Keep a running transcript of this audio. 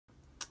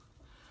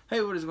Hey,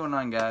 what is going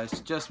on,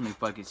 guys? Justin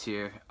McBuckets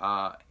here.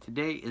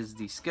 Today is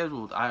the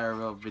scheduled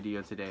IRL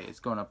video today. It's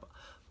going up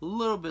a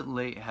little bit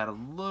late. Had a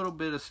little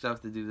bit of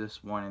stuff to do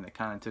this morning that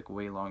kind of took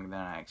way longer than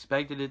I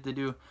expected it to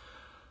do.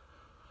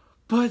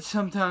 But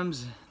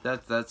sometimes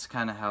that's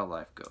kind of how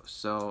life goes.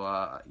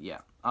 So, yeah.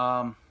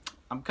 I'm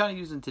kind of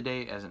using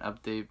today as an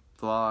update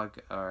vlog,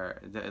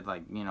 or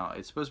like, you know,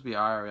 it's supposed to be an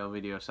IRL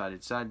video, so I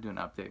decided to do an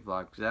update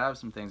vlog because I have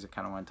some things I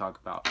kind of want to talk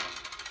about.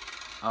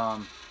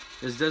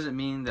 This doesn't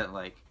mean that,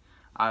 like,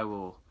 I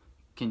will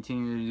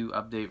continue to do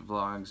update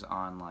vlogs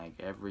on like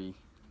every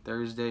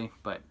Thursday,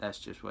 but that's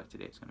just what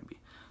today's going to be.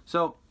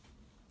 So,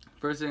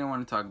 first thing I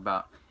want to talk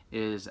about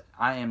is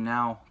I am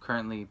now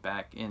currently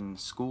back in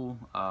school.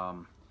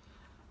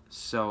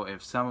 So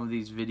if some of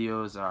these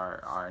videos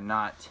are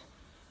not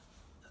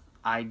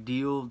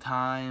ideal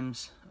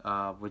times,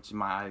 which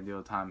my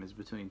ideal time is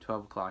between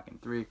 12 o'clock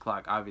and 3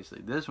 o'clock,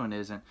 obviously this one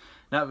isn't.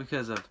 Not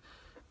because of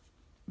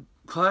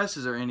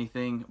classes or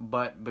anything,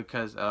 but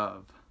because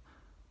of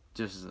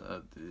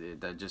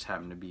that just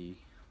happened to be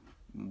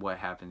what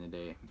happened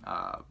today.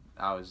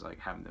 I was like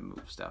having to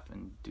move stuff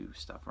and do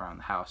stuff around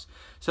the house,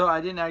 so I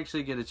didn't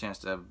actually get a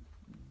chance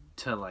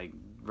to like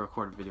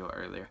record a video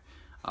earlier.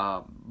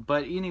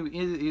 But anyway,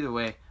 either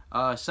way,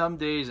 some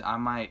days I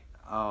might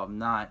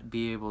not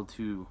be able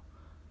to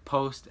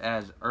post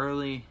as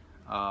early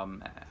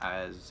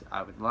as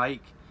I would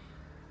like.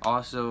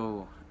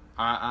 Also,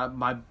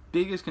 my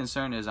biggest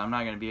concern is I'm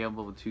not going to be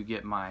able to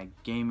get my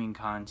gaming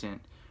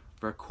content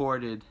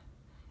recorded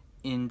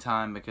in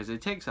time, because it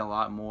takes a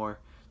lot more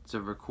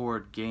to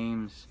record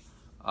games,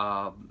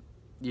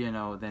 you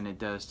know, than it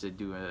does to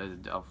do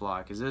a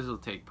vlog, because this will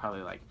take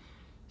probably like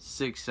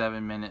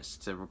 6-7 minutes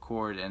to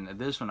record, and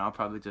this one I'll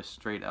probably just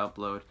straight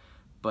upload.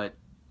 But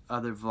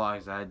other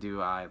vlogs I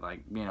do, I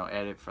like, you know,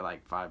 edit for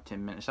like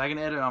 5-10 minutes. I can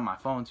edit on my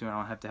phone too, and I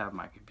don't have to have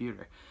my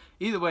computer.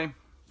 Either way,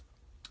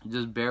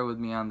 just bear with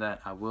me on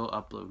that. I will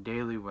upload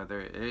daily,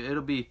 whether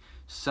it'll be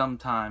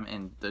sometime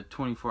in the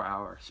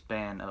 24-hour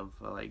span of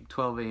like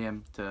 12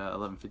 a.m. to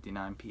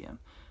 11:59 p.m.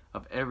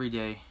 of every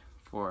day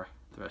for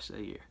the rest of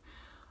the year.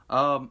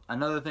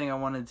 Another thing I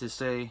wanted to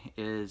say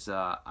is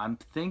I'm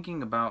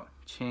thinking about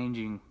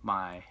changing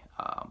my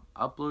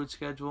upload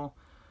schedule,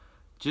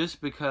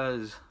 just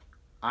because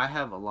I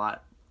have a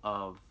lot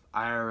of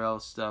IRL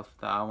stuff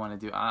that I want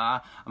to do.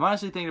 I'm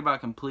honestly thinking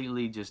about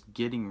completely just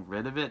getting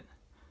rid of it.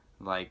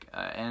 Like,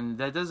 and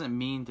that doesn't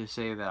mean to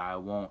say that I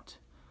won't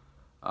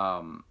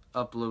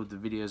upload the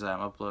videos that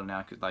I'm uploading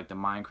now, like the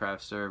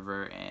Minecraft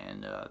server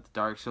and the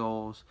Dark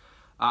Souls.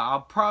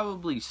 I'll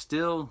probably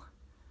still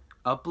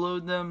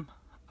upload them.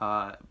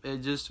 It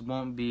just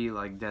won't be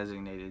like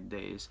designated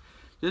days,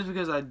 just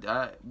because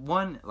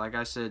one, like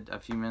I said a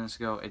few minutes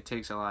ago, it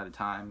takes a lot of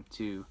time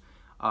to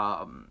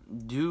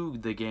do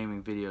the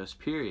gaming videos,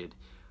 period,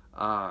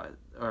 or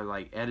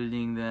like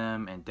editing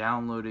them and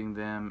downloading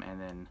them, and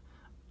then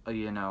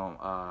you know,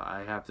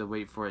 I have to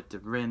wait for it to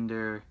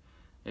render.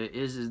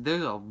 There's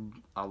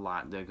a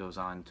lot that goes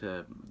on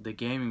to the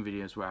gaming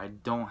videos where I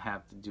don't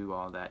have to do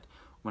all that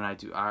when I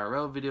do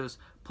IRL videos.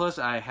 Plus,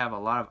 I have a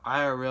lot of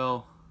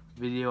IRL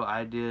video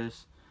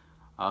ideas,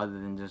 other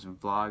than just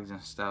vlogs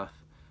and stuff,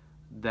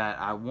 that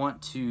I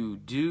want to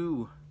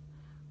do,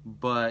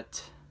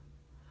 but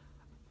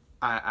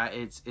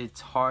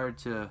it's hard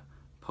to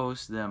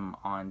post them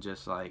on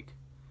just like,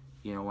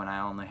 you know, when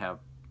I only have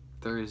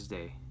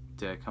Thursday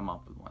to come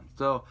up with one.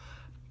 So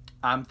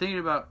I'm thinking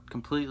about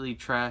completely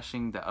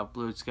trashing the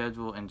upload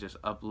schedule and just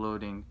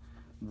uploading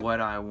what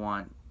I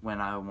want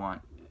when I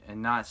want,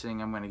 and not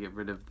saying I'm going to get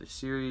rid of the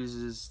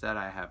series that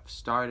I have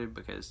started,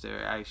 because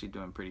they're actually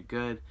doing pretty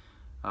good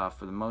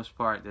for the most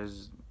part.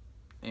 There's,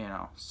 you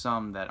know,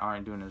 some that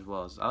aren't doing as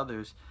well as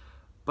others,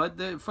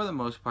 but for the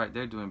most part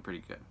they're doing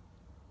pretty good.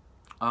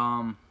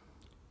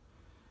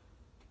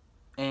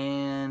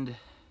 And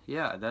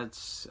yeah,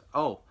 that's,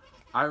 oh,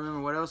 I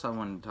remember what else I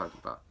wanted to talk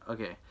about.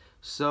 Okay,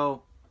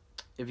 so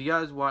if you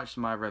guys watched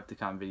my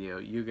Repticon video,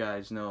 you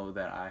guys know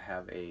that I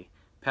have a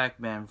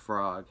Pac-Man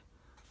frog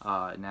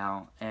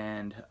now,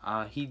 and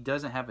he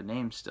doesn't have a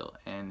name still,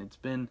 and it's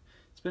been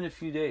a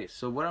few days.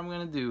 So what I'm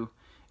gonna do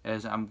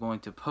is I'm going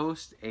to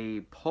post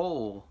a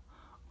poll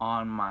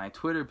on my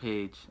Twitter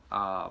page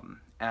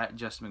at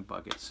Justin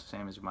McBuckets,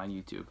 same as my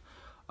YouTube.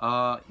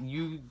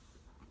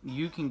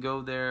 You can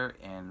go there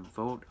and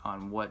vote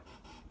on what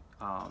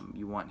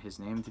you want his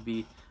name to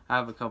be. I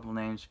have a couple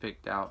names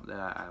picked out that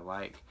I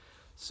like.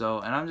 So,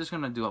 and I'm just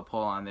gonna do a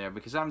poll on there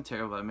because I'm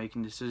terrible at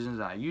making decisions.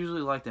 I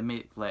usually like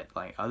to let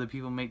like other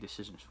people make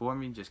decisions for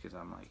me, just because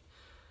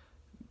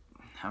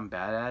I'm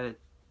bad at it.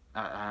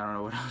 I don't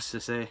know what else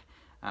to say.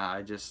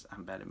 I'm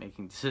bad at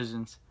making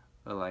decisions.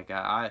 But like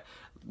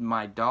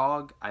my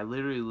dog, I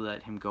literally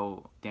let him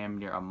go damn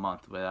near a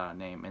month without a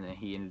name, and then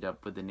he ended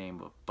up with the name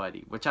of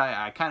Buddy, which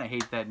I kind of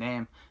hate that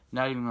name,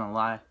 not even gonna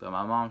lie, but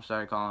my mom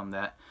started calling him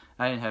that.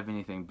 I didn't have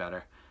anything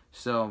better.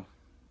 So,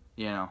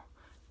 you know,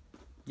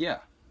 yeah,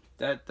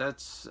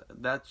 that's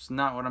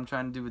not what I'm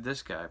trying to do with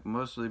this guy,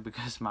 mostly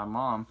because my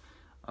mom,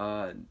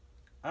 I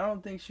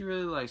don't think she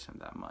really likes him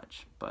that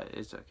much, but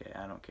it's okay,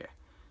 I don't care.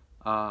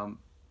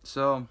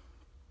 So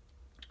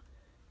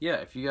yeah,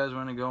 if you guys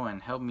want to go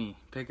and help me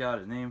pick out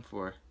a name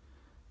for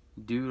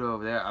dude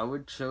over there, I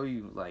would show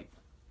you like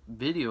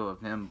video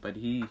of him, but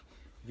if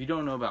you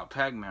don't know about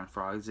Pac-Man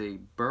frogs, they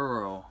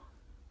burrow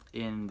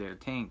in their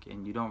tank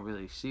and you don't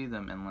really see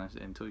them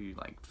until you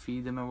like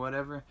feed them or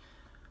whatever.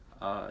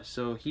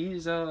 So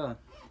he's over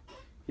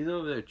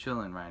there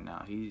chilling right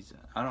now.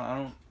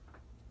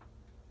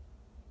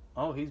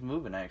 Oh, he's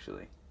moving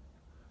actually.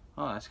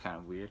 Oh, that's kind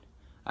of weird.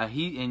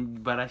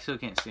 But I still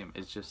can't see him.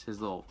 It's just his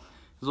little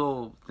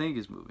thing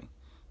is moving.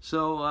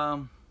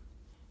 So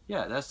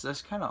yeah,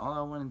 that's kind of all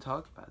I want to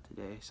talk about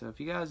today. So if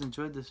you guys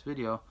enjoyed this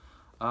video,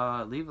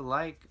 leave a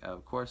like.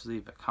 Of course,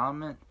 leave a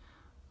comment,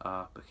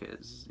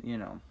 because you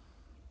know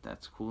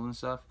that's cool and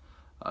stuff.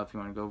 If you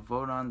want to go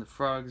vote on the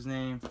frog's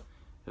name,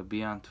 it'll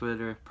be on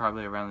Twitter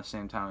probably around the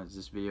same time as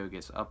this video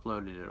gets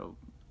uploaded.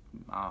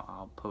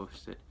 I'll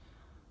post it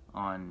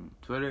on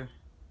Twitter,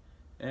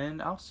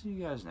 and I'll see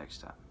you guys next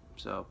time.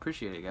 So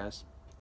appreciate it, guys.